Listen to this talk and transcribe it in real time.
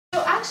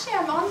actually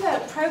I'm on the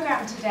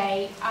program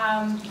today,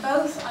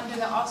 both under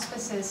the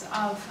auspices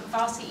of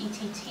Vasa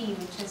ETT,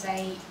 which is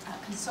a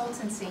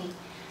consultancy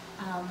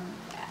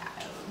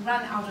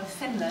run out of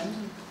Finland,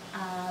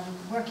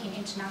 working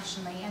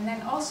internationally, and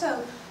then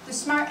also the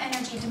Smart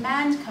Energy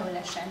Demand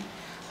Coalition,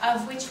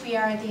 of which we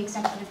are the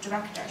executive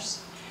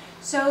directors.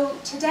 So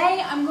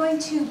today I'm going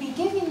to be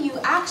giving you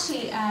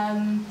actually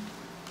an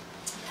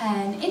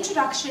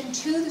introduction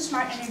to the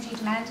Smart Energy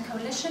Demand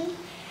Coalition,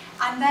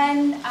 and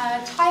then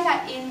tie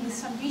that in with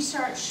some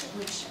research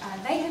which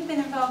they have been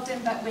involved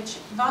in, but which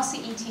Vasa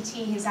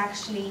ETT has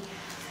actually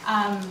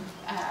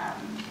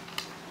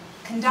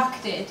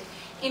conducted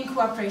in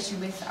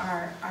cooperation with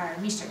our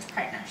research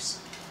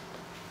partners.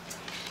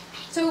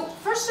 So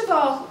first of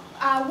all,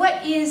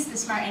 what is the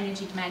Smart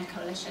Energy Demand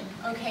Coalition?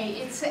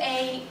 Okay, it's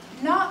a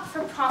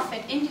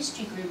not-for-profit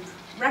industry group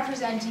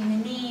representing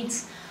the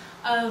needs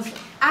of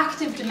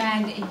active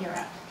demand in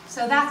Europe.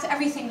 So that's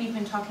everything we've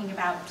been talking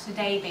about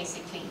today,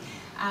 basically.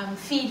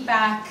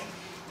 Feedback,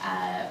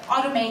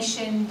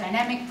 automation,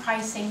 dynamic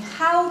pricing,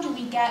 how do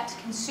we get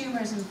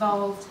consumers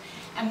involved,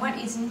 and what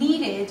is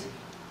needed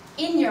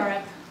in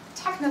Europe,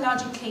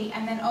 technologically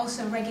and then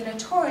also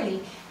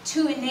regulatorily,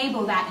 to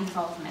enable that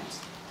involvement.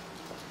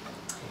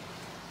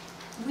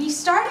 We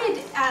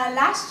started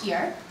last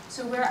year,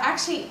 so we're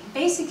actually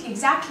basically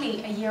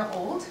exactly a year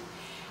old.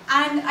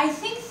 And I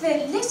think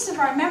the list of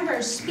our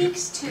members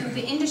speaks to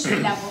the industry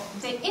level,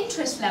 the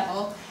interest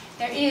level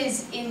there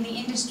is in the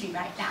industry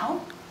right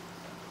now.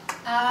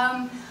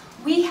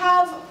 We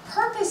have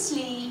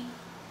purposely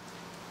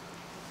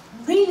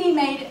really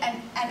made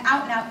an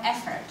out-and-out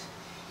effort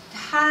to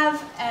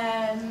have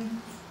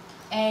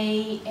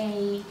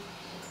a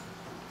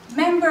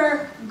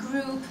member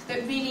group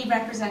that really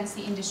represents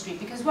the industry,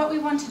 because what we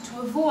wanted to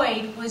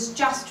avoid was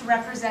just to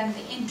represent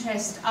the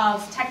interest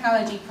of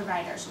technology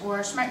providers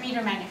or smart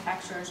meter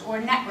manufacturers or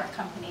network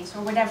companies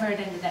or whatever it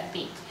ended up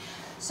being.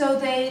 So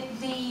the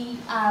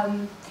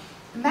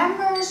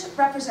members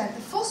represent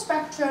the full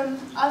spectrum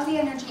of the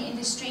energy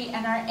industry,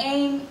 and our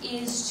aim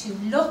is to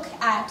look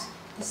at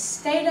the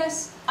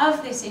status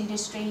of this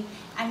industry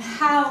and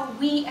how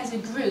we as a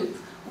group,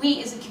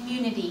 we as a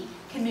community,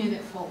 can move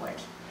it forward.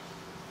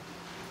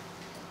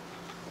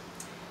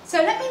 So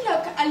let me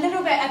look a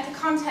little bit at the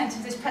content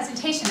of this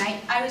presentation.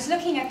 I was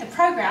looking at the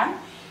program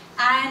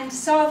and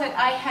saw that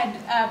I had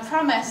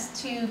promised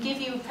to give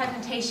you a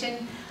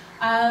presentation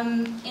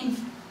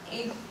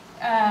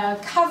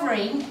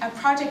covering a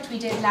project we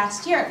did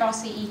last year at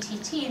Vasa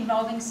ETT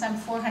involving some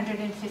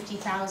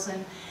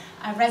 450,000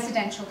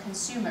 residential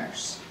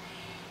consumers,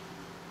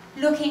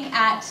 looking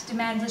at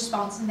demand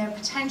response and their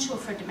potential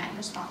for demand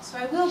response. So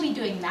I will be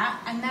doing that,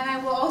 and then I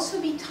will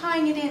also be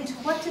tying it into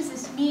what does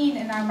this mean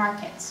in our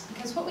markets,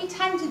 because what we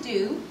tend to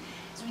do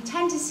is we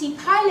tend to see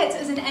pilots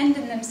as an end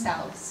in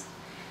themselves.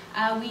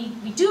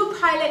 We do a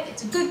pilot,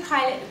 it's a good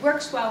pilot, it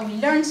works well, we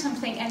learn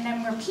something, and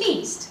then we're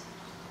pleased,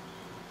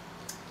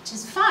 which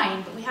is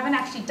fine, but we haven't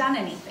actually done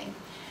anything.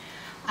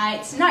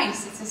 It's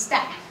nice, it's a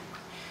step.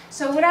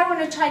 So what I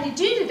want to try to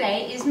do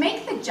today is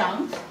make the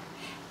jump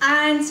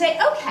and say,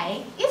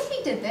 okay, if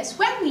we did this,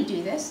 when we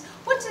do this,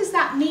 what does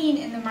that mean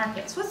in the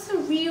markets? What's the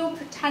real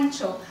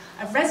potential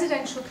of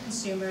residential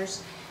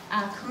consumers,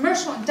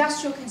 commercial,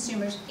 industrial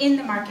consumers in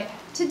the market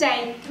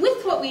today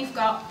with what we've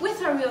got,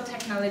 with our real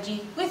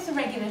technology, with the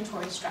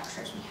regulatory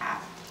structures we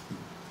have?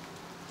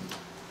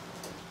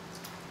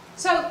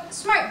 So,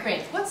 smart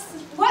grid.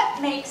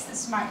 What makes the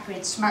smart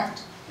grid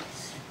smart?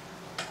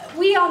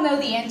 We all know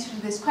the answer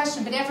to this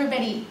question, but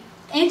everybody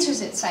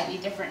answers it slightly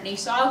differently,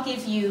 so I'll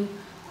give you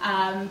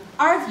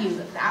our view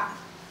of that.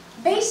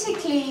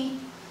 Basically,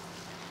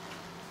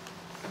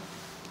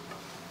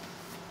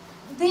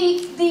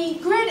 the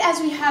grid as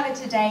we have it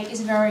today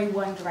is very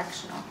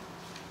one-directional,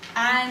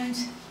 and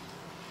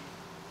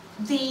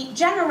the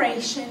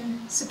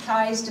generation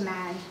supplies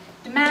demand.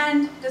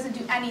 Demand doesn't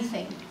do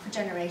anything for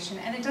generation,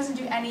 and it doesn't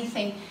do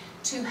anything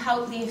to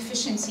help the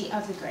efficiency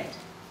of the grid.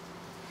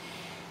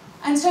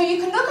 And so you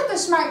can look at the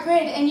smart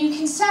grid and you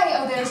can say,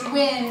 oh, there's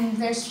wind,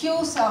 there's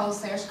fuel cells,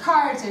 there's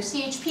cars, there's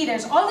CHP,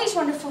 there's all these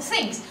wonderful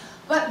things.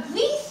 But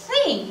the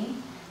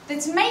thing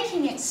that's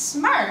making it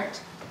smart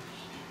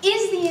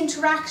is the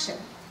interaction.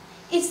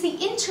 It's the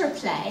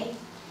interplay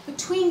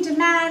between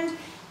demand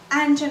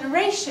and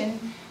generation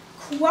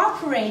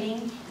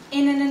cooperating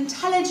in an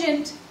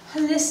intelligent,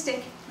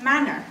 holistic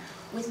manner.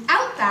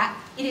 Without that,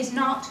 it is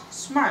not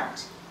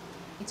smart.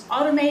 It's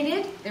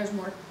automated, there's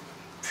more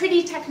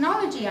pretty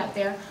technology out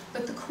there,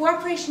 but the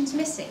cooperation's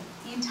missing.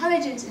 The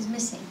intelligence is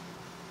missing.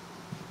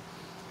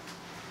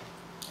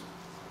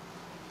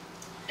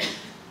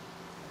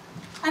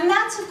 And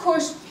that's, of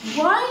course,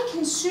 why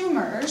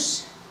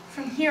consumers,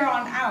 from here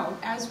on out,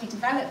 as we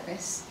develop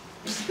this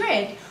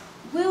grid,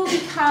 will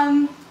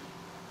become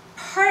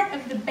part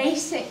of the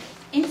basic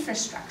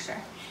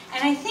infrastructure.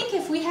 And I think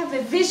if we have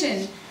a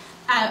vision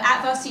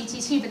at Vasa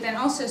ETT, but then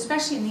also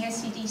especially in the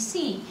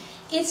SCDC,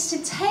 it's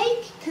to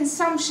take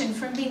consumption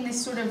from being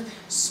this sort of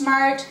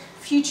smart,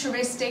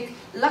 futuristic,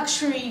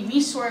 luxury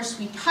resource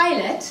we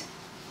pilot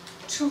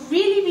to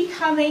really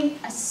becoming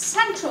a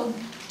central,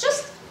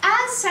 just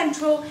as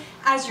central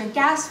as your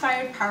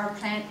gas-fired power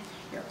plant,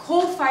 your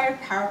coal-fired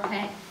power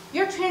plant,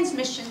 your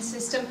transmission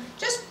system,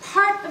 just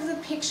part of the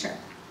picture,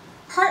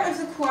 part of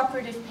the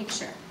cooperative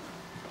picture.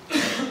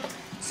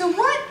 So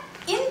what,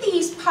 in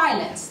these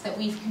pilots that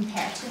we've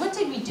compared, so what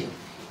did we do?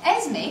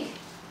 ESMIG,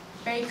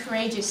 very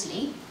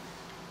courageously,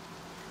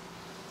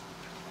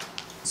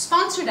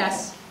 sponsored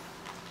us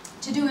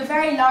to do a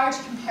very large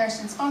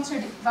comparison,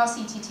 sponsored VOS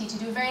ETT to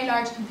do a very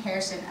large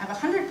comparison of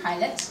 100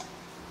 pilots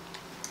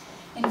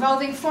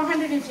involving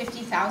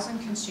 450,000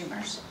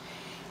 consumers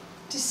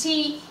to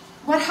see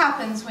what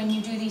happens when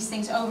you do these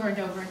things over and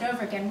over and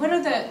over again. What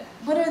are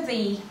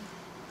the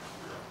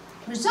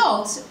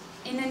results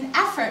in an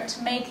effort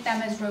to make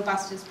them as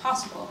robust as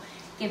possible,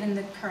 given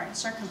the current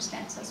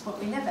circumstances, what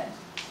we live in.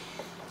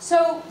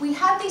 So we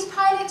had these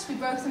pilots, we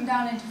broke them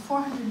down into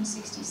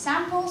 460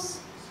 samples.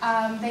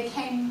 They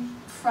came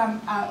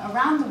from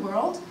around the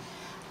world.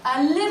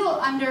 A little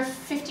under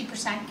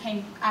 50%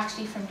 came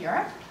actually from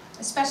Europe,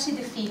 especially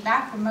the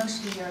feedback were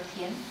mostly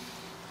European.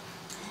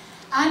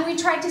 And we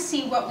tried to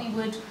see what we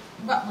would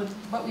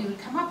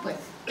come up with.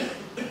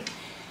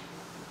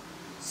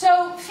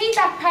 So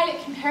feedback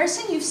pilot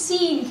comparison, you've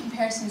seen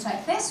comparisons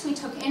like this. We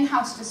took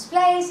in-house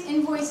displays,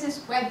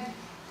 invoices, web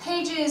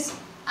pages,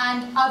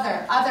 and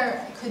other.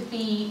 Other could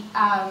be,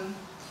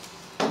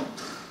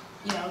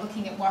 you know,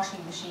 looking at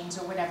washing machines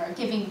or whatever,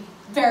 giving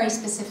very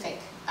specific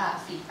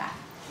feedback.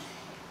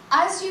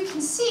 As you can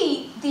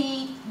see,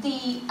 the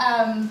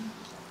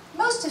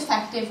most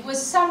effective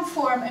was some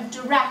form of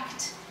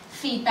direct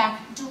feedback,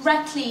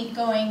 directly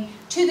going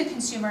to the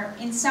consumer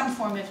in some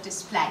form of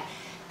display.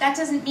 That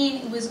doesn't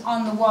mean it was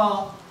on the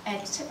wall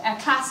at a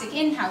classic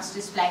in-house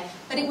display,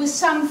 but it was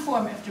some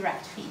form of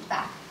direct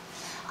feedback.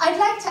 I'd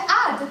like to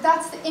add that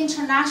that's the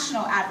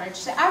international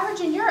average. The average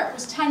in Europe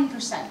was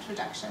 10%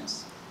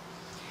 reductions.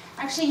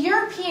 Actually,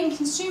 European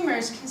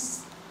consumers can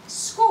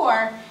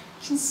score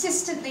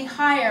consistently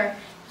higher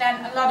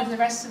than a lot of the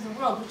rest of the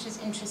world, which is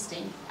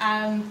interesting.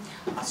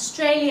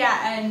 Australia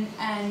and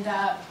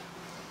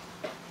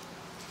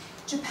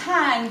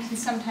Japan can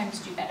sometimes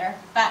do better,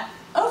 but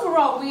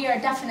overall we are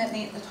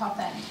definitely at the top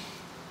end.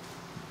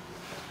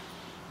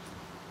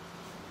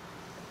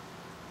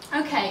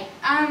 Okay,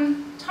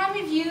 time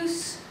of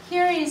use.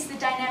 Here is the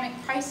dynamic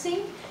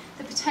pricing,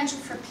 the potential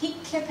for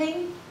peak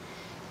clipping.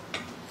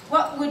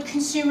 What would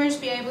consumers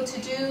be able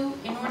to do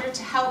in order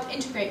to help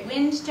integrate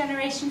wind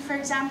generation, for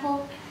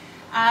example?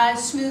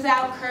 Smooth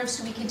out curves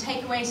so we can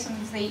take away some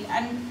of the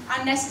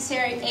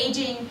unnecessary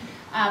aging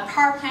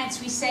power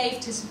plants we save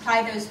to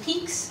supply those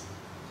peaks.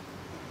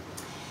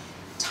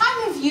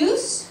 Time of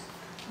use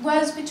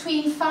was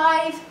between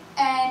 5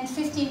 and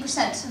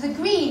 15%. So the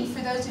green,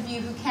 for those of you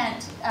who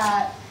can't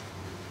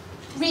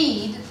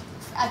read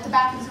at the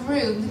back of the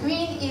room, the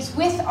green is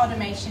with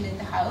automation in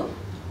the home,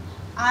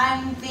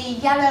 and the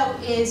yellow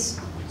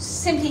is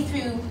simply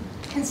through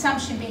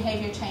consumption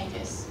behavior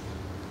changes.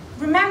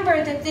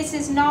 Remember that this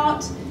is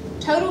not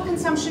total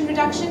consumption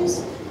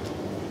reductions.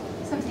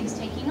 Something's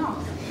taking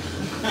off.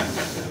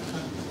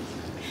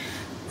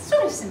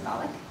 Sort of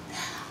symbolic.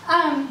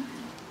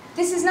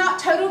 This is not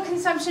total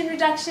consumption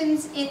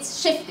reductions, it's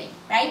shifting,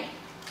 right?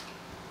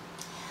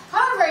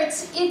 However,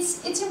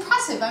 it's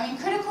impressive. I mean,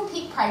 critical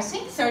peak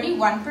pricing,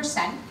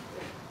 31%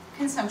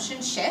 consumption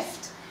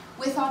shift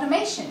with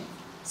automation.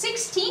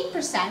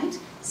 16%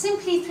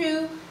 simply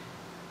through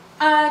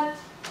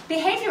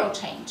behavioral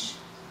change.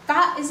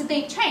 That is a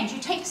big change. You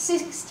take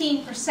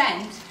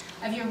 16%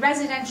 of your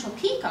residential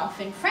peak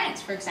off in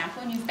France, for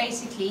example, and you've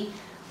basically,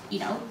 you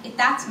know,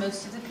 that's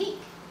most of the peak,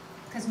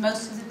 because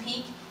most of the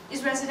peak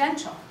is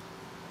residential.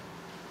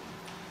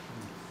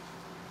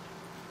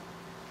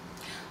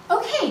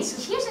 Okay, so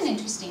here's an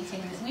interesting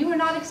thing that we were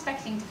not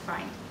expecting to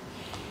find.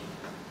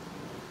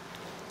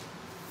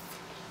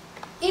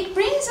 It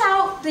brings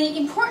out the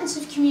importance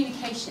of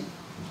communication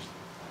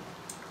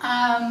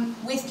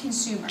with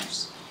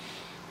consumers.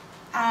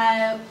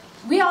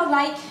 We all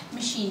like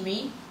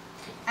machinery,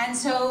 and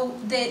so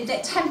the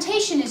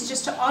temptation is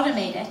just to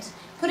automate it,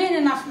 put in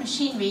enough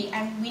machinery,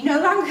 and we no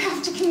longer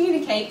have to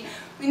communicate,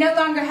 we no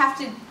longer have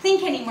to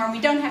think anymore,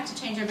 we don't have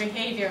to change our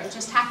behavior, it'll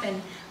just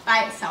happen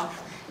by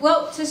itself.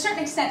 Well, to a certain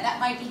extent that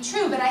might be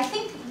true, but I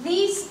think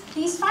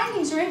these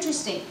findings are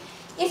interesting.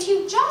 If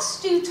you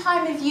just do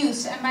time of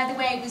use, and by the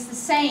way it was the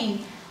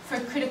same for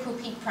critical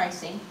peak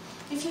pricing,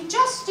 if you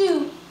just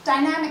do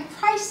dynamic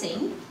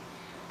pricing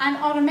and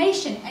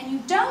automation and you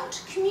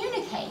don't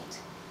communicate,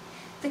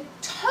 the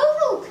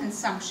total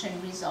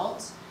consumption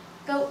results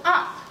go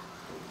up.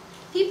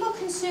 People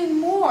consume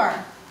more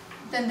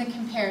than the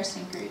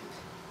comparison group.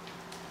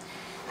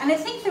 And I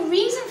think the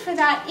reason for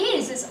that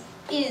is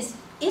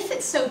if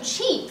it's so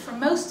cheap for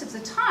most of the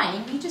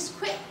time, you just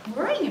quit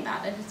worrying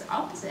about it. It's the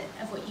opposite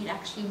of what you'd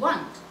actually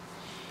want.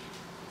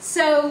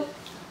 So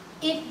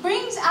it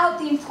brings out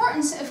the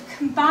importance of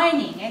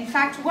combining. In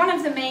fact, one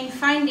of the main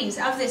findings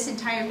of this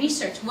entire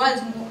research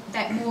was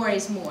that more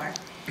is more.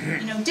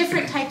 You know,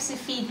 different types of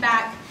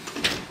feedback,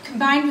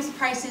 combined with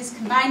prices,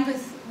 combined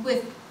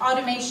with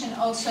automation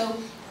also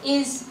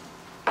is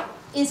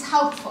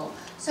helpful.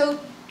 So,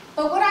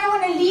 but what I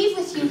want to leave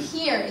with you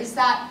here is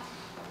that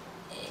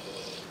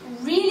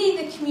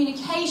really the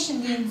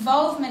communication, the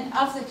involvement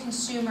of the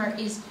consumer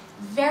is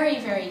very,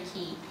 very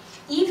key,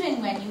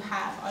 even when you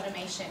have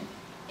automation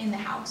in the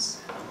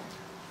house.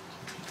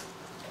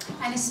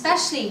 And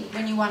especially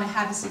when you want to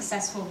have a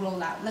successful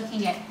rollout,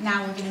 looking at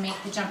now we're going to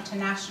make the jump to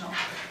national.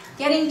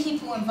 Getting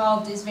people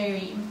involved is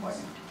very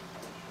important.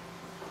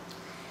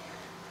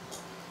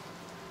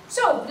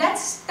 So that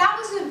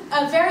was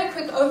a very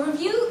quick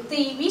overview.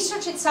 The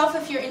research itself,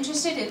 if you're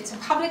interested, it's a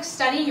public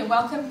study. You're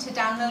welcome to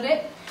download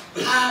it.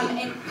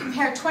 And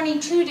compare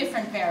 22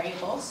 different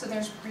variables, so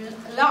there's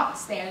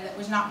lots there that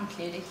was not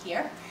included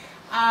here.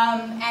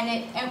 And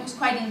it was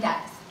quite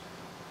in-depth.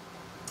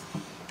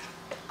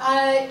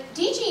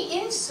 DG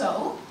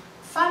INSO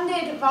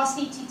funded Voss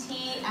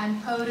ETT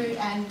and PODU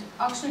and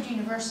Oxford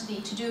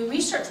University to do a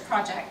research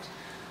project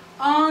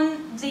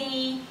on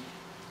the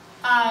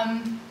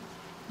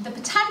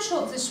potential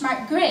of the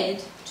smart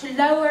grid to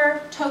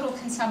lower total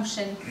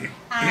consumption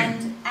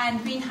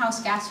and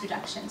greenhouse gas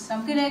reduction. So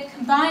I'm going to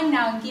combine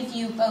now and give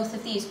you both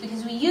of these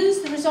because we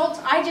use the results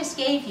I just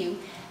gave you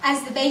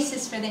as the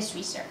basis for this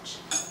research,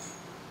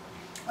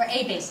 or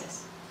a basis.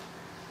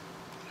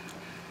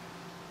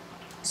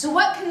 So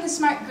what can the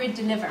smart grid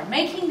deliver?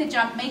 Making the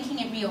jump, making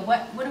it real,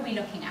 what are we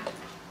looking at?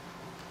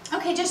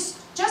 Okay, just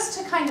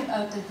to kind of,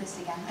 oh, did this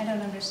again, I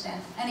don't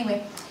understand.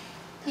 Anyway,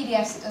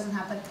 PDFs, it doesn't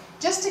happen.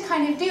 Just to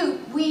kind of do,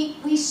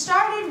 we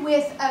started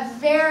with a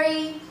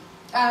very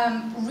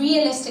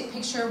realistic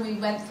picture. We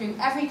went through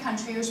every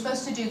country. We were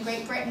supposed to do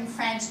Great Britain,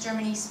 France,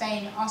 Germany,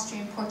 Spain,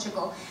 Austria, and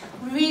Portugal.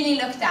 We really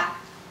looked at,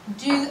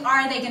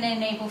 are they going to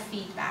enable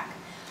feedback?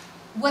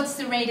 What's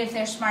the rate of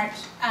their smart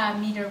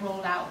meter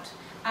rollout?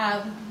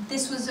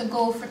 This was a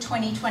goal for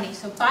 2020,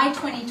 so by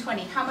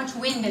 2020, how much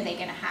wind are they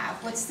going to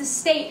have? What's the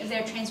state of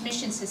their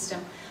transmission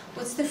system?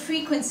 What's the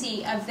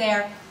frequency of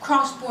their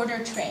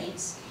cross-border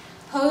trades?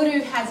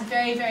 PODU has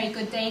very, very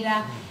good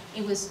data.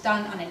 It was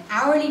done on an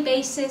hourly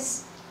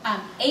basis,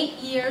 8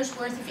 years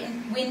worth of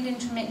wind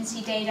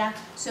intermittency data,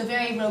 so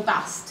very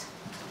robust.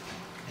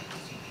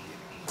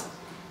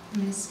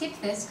 I'm going to skip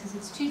this because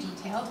it's too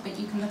detailed, but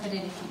you can look at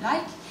it if you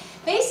like.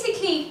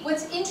 Basically,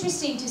 what's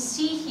interesting to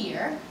see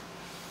here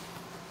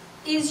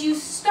is you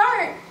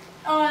start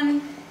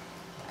on,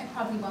 I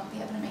probably won't be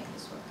able to make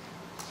this work.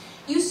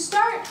 You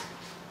start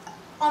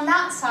on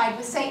that side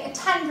with, say, a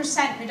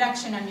 10%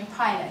 reduction on your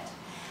pilot.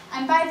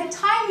 And by the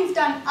time you've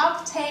done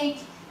uptake,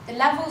 the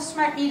level of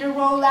smart meter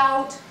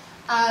rollout,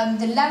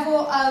 the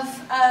level of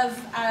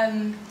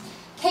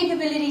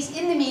capabilities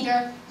in the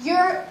meter,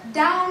 you're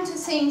down to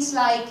things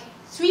like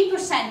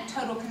 3%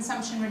 total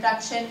consumption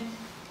reduction.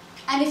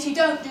 And if you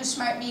don't do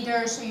smart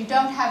meters or you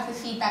don't have the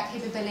feedback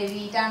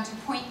capability, down to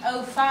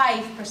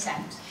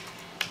 0.05%.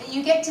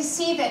 You get to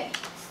see that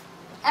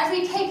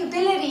every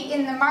capability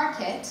in the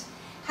market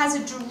has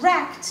a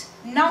direct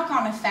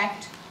knock-on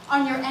effect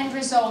on your end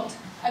result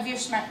of your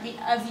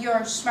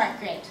smart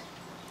grid.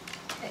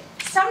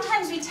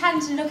 Sometimes we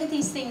tend to look at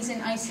these things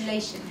in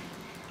isolation,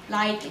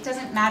 like it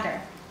doesn't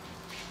matter.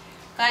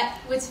 But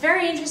what's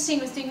very interesting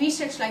with doing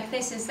research like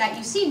this is that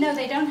you see, no,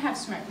 they don't have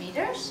smart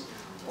meters,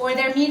 or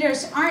their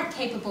meters aren't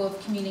capable of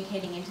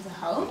communicating into the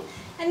home,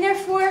 and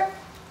therefore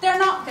they're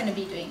not going to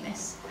be doing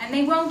this, and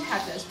they won't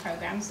have those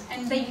programs,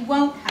 and they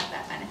won't have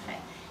that benefit.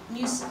 And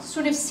you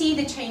sort of see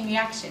the chain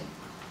reaction.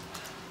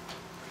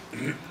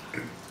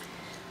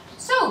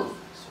 So,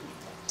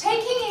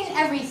 taking in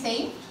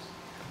everything,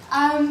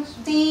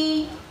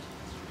 the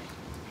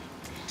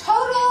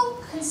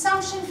total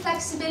consumption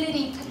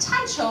flexibility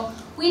potential,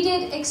 we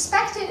did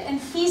expected and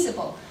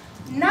feasible.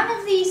 None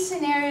of these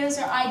scenarios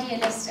are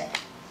idealistic.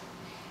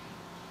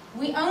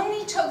 We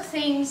only took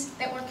things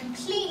that were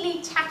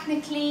completely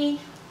technically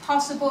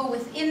possible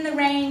within the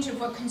range of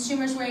what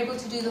consumers were able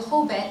to do the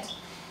whole bit.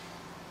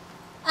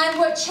 And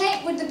what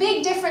the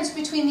big difference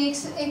between the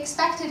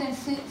expected and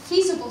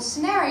feasible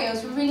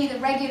scenarios were really the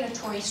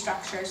regulatory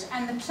structures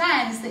and the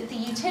plans that the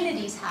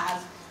utilities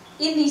have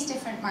in these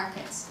different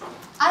markets.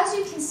 As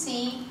you can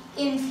see,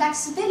 in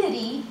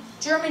flexibility,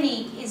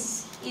 Germany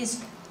is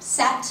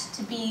set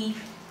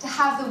to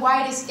have the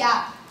widest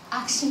gap,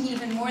 actually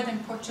even more than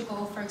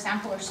Portugal, for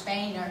example, or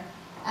Spain, or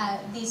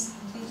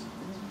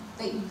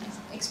they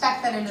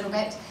expect that a little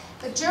bit.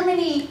 But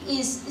Germany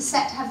is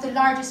set to have the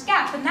largest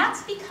gap, and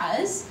that's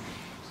because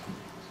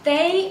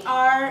they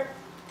are,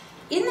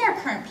 in their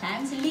current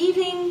plans,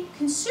 leaving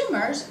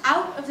consumers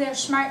out of their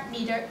smart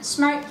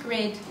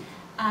grid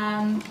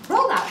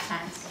rollout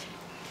plans.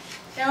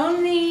 They're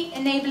only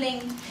enabling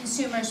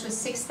consumers with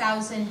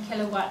 6,000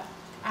 kilowatt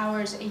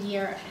hours a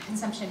year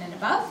consumption and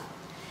above.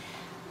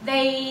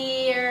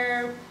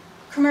 Their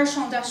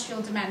commercial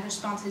industrial demand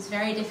response is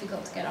very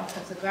difficult to get off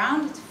of the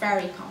ground. It's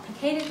very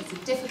complicated. It's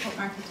a difficult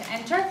market to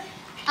enter.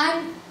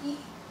 And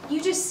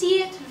you just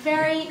see it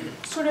very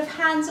sort of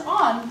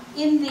hands-on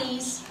in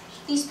these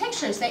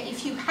pictures, that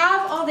if you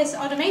have all this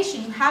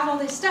automation, you have all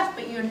this stuff,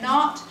 but you're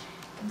not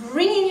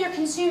bringing your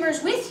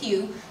consumers with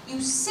you,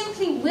 you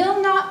simply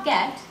will not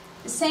get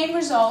the same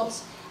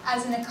results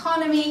as an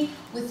economy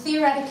with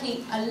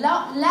theoretically a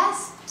lot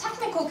less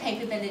technical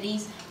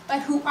capabilities,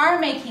 but who are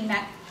making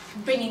that,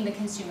 bringing the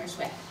consumers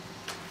with.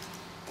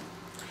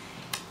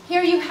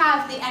 Here you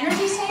have the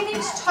energy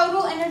savings,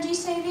 total energy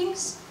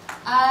savings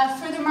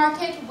for the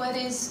market, what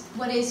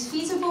is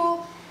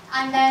feasible,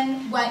 and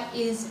then what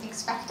is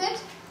expected.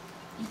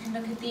 You can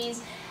look at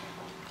these.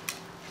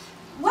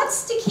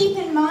 What's to keep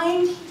in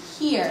mind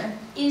here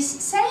is,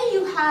 say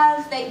you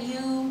have that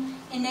you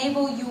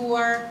enable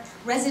your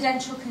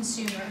residential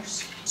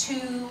consumers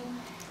to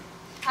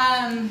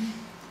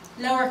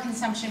lower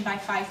consumption by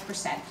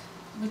 5%,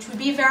 which would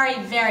be a very,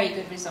 very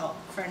good result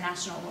for a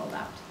national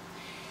rollout.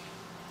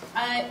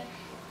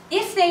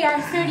 If they are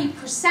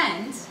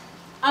 30%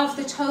 of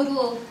the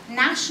total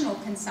national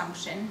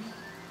consumption,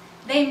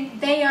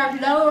 they are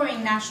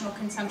lowering national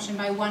consumption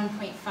by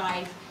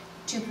 1.52%.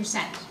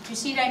 Do you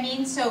see what I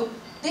mean? So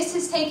this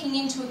is taking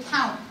into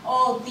account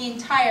the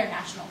entire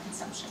national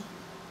consumption.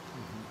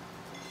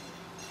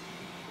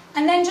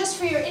 And then just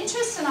for your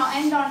interest, and I'll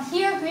end on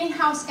here,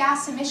 greenhouse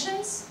gas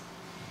emissions.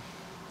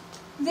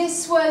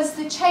 This was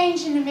the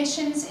change in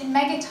emissions in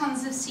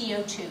megatons of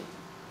CO2.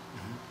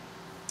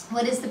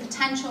 What is the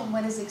potential and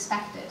what is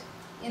expected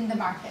in the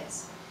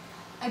markets?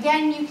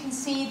 Again, you can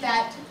see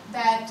that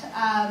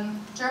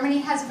Germany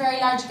has a very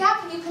large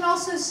gap, and you can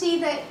also see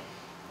that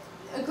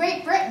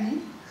Great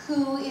Britain,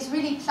 who is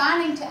really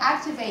planning to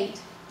activate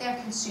their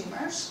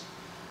consumers,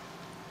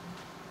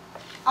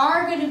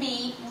 are going to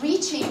be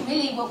reaching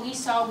really what we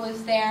saw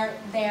was their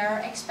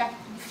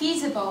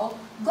feasible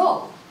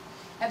goal.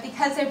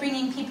 Because they're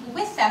bringing people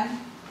with them,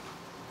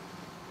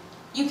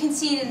 you can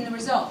see it in the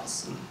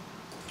results.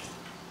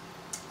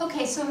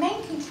 Okay, so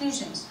main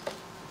conclusions.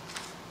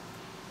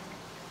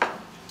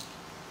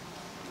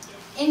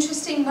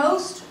 Interesting,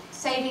 most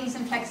savings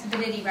and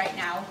flexibility right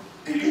now,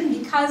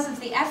 because of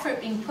the effort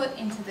being put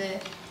into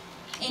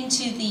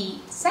the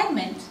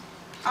segment,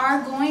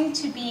 are going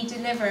to be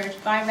delivered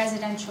by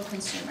residential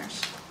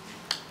consumers.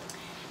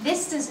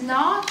 This does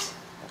not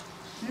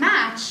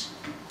match,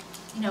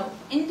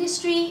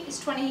 industry is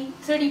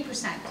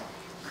 30%.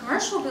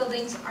 Commercial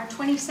buildings are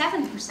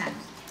 27%.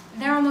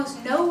 They're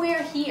almost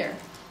nowhere here.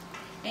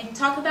 And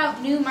talk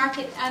about new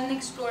market,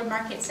 unexplored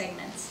market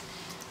segments.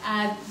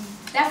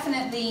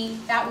 Definitely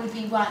that would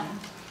be one.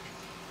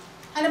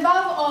 And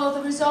above all,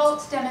 the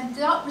results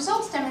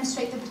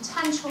demonstrate the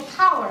potential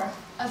power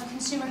of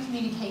consumer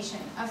communication,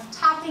 of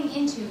tapping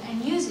into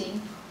and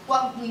using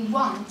what we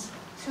want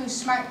through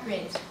smart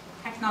grid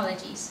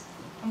technologies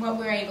and what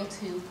we're able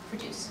to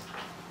produce.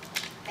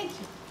 Thank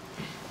you.